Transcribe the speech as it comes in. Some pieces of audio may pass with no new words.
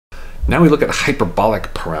Now we look at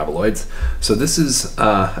hyperbolic paraboloids. So this is,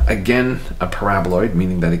 again, a paraboloid,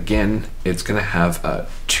 meaning that, again, it's going to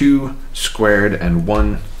have 2 squared and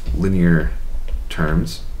 1 linear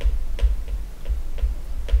terms.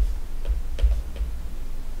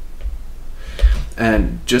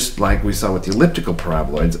 And just like we saw with the elliptical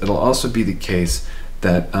paraboloids, it'll also be the case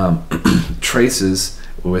that traces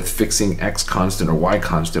with fixing x constant or y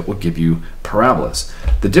constant will give you parabolas.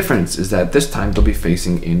 The difference is that this time they'll be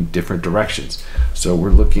facing in different directions. So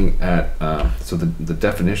we're looking at the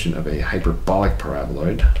definition of a hyperbolic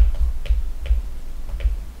paraboloid,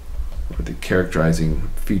 or the characterizing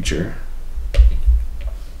feature,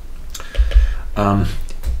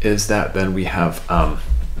 is that then we have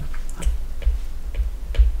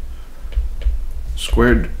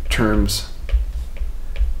squared terms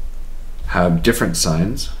have different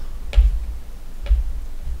signs,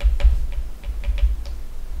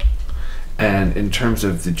 and in terms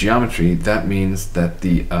of the geometry, that means that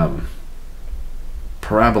the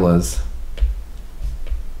parabolas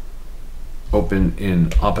open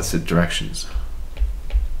in opposite directions.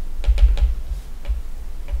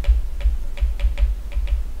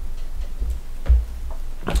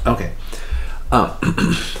 Okay,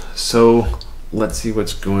 so let's see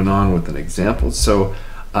what's going on with an example. So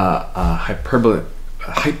a hyperbolic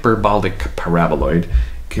paraboloid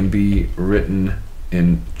can be written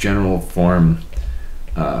in general form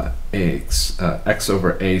x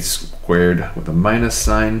over a squared with a minus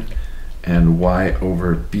sign, and y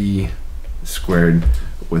over b squared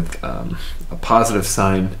with a positive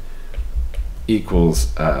sign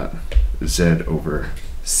equals z over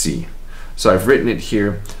c. So I've written it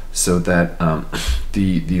here so that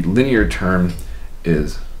the linear term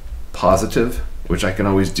is positive, which I can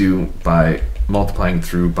always do by multiplying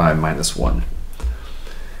through by -1.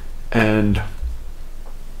 And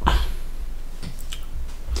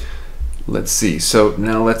let's see, so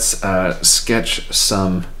now let's sketch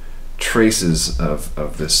some traces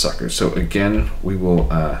of this sucker. So again, we will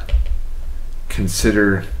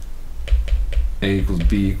consider a equals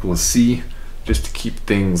b equals c, just to keep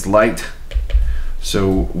things light.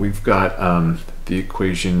 So we've got the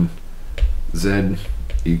equation z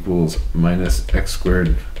equals minus x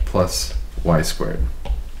squared plus y squared.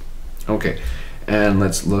 Okay, and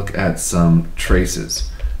let's look at some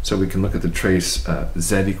traces. So we can look at the trace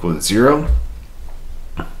z equals 0.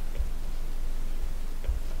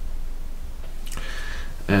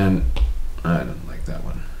 And I don't like that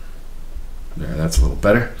one. There, that's a little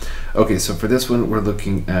better. Okay, so for this one, we're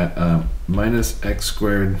looking at minus x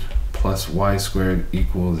squared plus y squared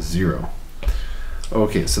equals 0.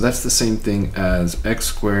 Okay, so that's the same thing as x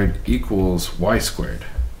squared equals y squared.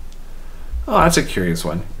 Oh, that's a curious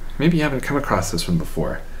one. Maybe you haven't come across this one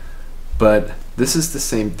before. But this is the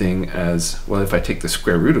same thing as, well, if I take the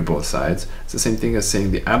square root of both sides, it's the same thing as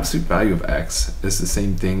saying the absolute value of x is the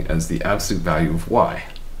same thing as the absolute value of y.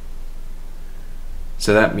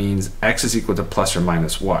 So that means x is equal to plus or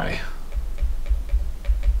minus y.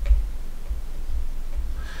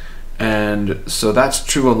 And so that's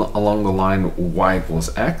true along the line y equals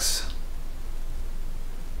x,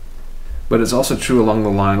 but it's also true along the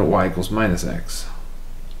line y equals minus x.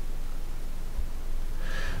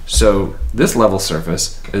 So this level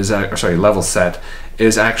surface is, level set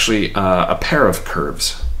is actually a pair of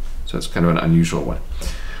curves. So it's kind of an unusual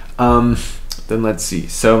one. Then let's see.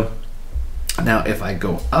 So now if I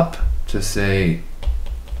go up to say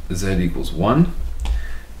z equals 1,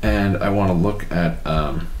 and I want to look at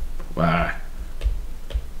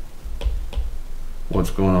what's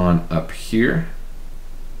going on up here.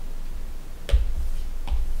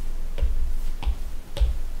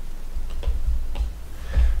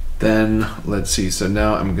 Then let's see, so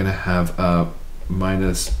now I'm going to have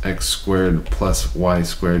minus x squared plus y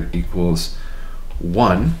squared equals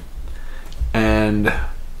 1. And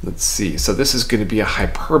let's see, so this is going to be a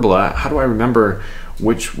hyperbola. How do I remember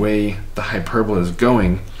which way the hyperbola is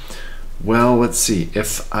going? Well, let's see,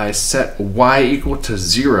 if I set y equal to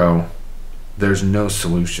 0, there's no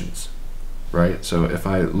solutions, right? So if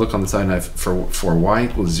I look on the side and for y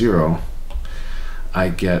equals 0, I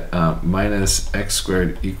get minus x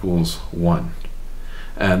squared equals 1.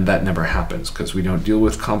 And that never happens because we don't deal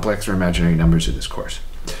with complex or imaginary numbers in this course.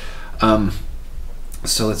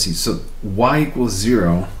 So let's see, so y equals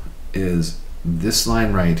 0 is this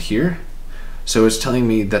line right here. So it's telling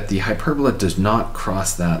me that the hyperbola does not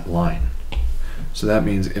cross that line. So that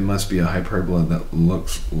means it must be a hyperbola that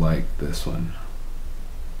looks like this one.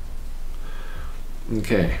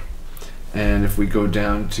 Okay, and if we go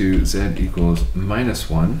down to z equals minus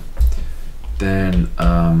 1, then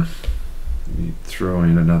we throw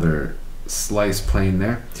in another slice plane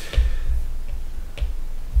there.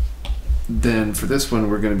 then for this one,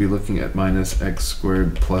 we're going to be looking at minus x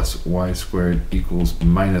squared plus y squared equals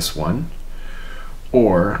minus 1,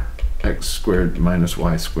 or x squared minus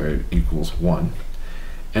y squared equals 1.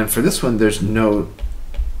 And for this one, there's no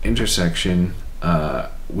intersection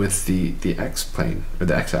with the x-plane, or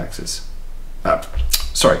the x-axis.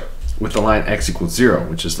 Sorry, with the line x equals 0,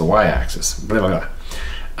 which is the y-axis. Blah, blah,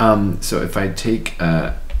 blah. So if I take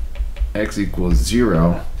x equals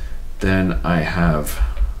 0, then I have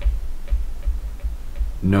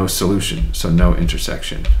no solution, so no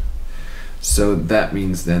intersection. So that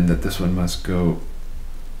means then that this one must go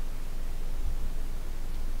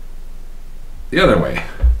the other way.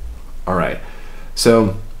 All right,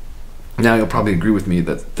 so now you'll probably agree with me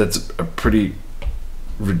that that's a pretty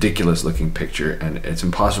ridiculous looking picture and it's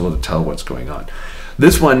impossible to tell what's going on.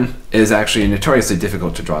 This one is actually notoriously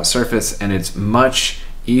difficult to draw a surface, and it's much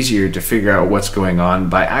easier to figure out what's going on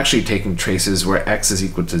by actually taking traces where x is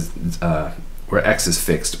equal to where x is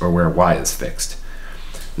fixed or where y is fixed.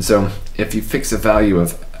 And so if you fix a value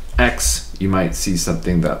of x, you might see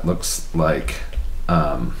something that looks like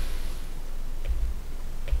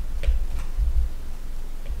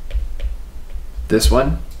this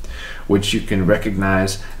one, which you can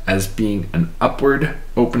recognize as being an upward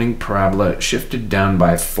opening parabola shifted down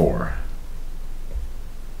by 4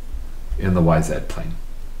 in the YZ plane.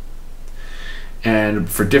 And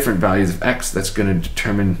for different values of x, that's going to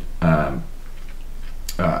determine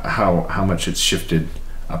how much it's shifted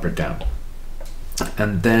up or down.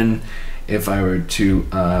 And then if I were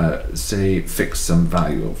to say fix some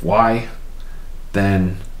value of y,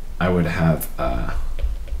 then I would have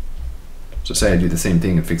so say I do the same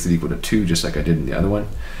thing and fix it equal to 2, just like I did in the other one,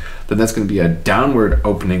 then that's going to be a downward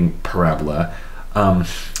opening parabola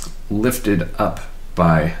lifted up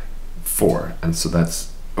by 4. And so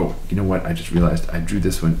that's, oh, you know what, I just realized I drew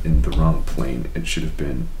this one in the wrong plane. It should have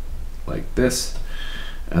been like this,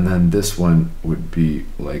 and then this one would be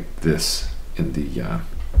like this in the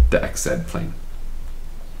XZ plane.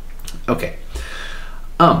 Okay,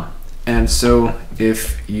 and so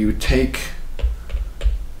if you take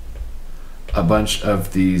a bunch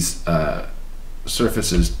of these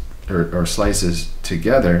surfaces or slices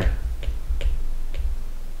together,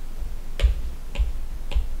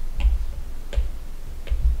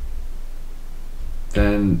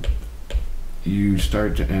 then you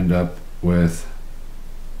start to end up with,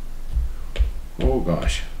 oh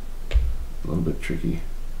gosh, a little bit tricky.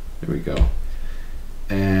 There we go.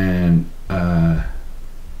 And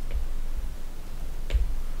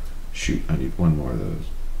shoot, I need one more of those.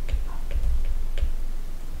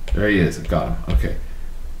 There he is, I got him. Okay,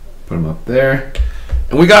 put him up there.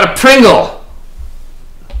 And we got a Pringle!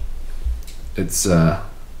 It's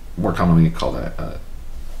more commonly called a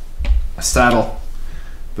saddle,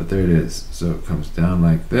 but there it is. So it comes down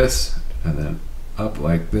like this, and then up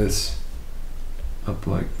like this,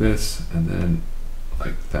 and then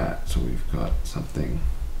like that. So we've got something.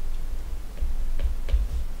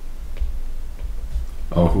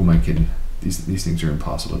 Oh, who am I kidding? These things are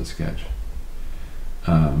impossible to sketch.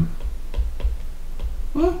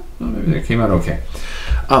 Well, maybe they came out okay.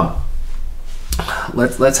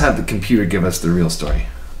 Let's have the computer give us the real story.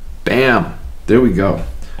 Bam! There we go.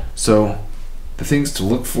 So the things to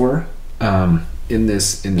look for in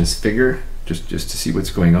this figure, just to see what's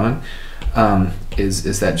going on,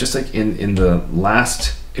 is that just like in the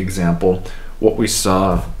last example, what we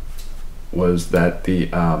saw was that the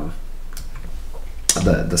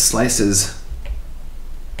slices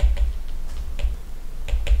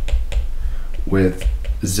with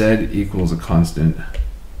z equals a constant,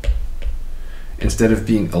 instead of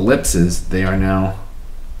being ellipses, they are now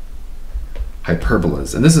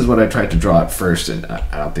hyperbolas. And this is what I tried to draw at first, and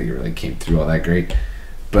I don't think it really came through all that great.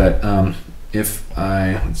 But if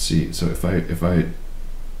I, let's see, so if I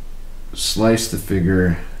slice the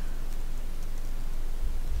figure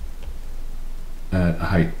at a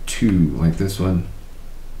height 2, like this one,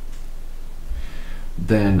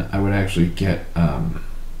 then I would actually get a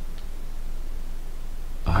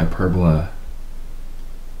hyperbola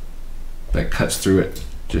that cuts through it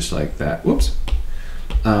just like that. Whoops.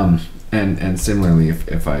 And similarly,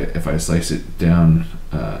 if I slice it down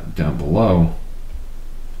down below,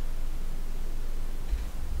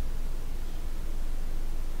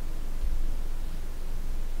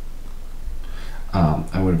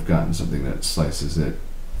 I would have gotten something that slices it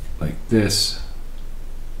like this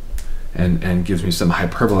and gives me some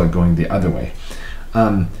hyperbola going the other way.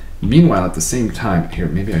 Meanwhile, at the same time, here,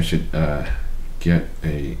 maybe I should get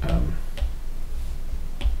a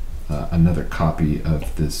another copy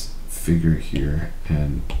of this figure here,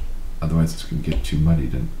 and otherwise it's going to get too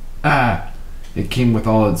muddied. And it came with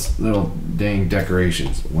all its little dang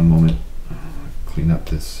decorations. One moment, clean up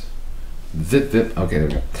this zip. Okay, there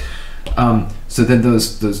we go. So then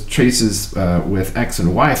those traces with x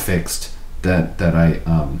and y fixed that I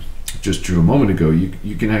just drew a moment ago,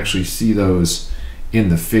 you can actually see those in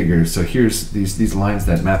the figure. So here's these lines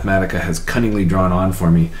that Mathematica has cunningly drawn on for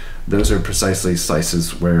me. Those are precisely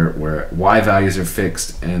slices where y values are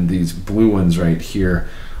fixed, and these blue ones right here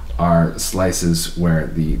are slices where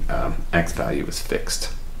the x value is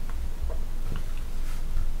fixed.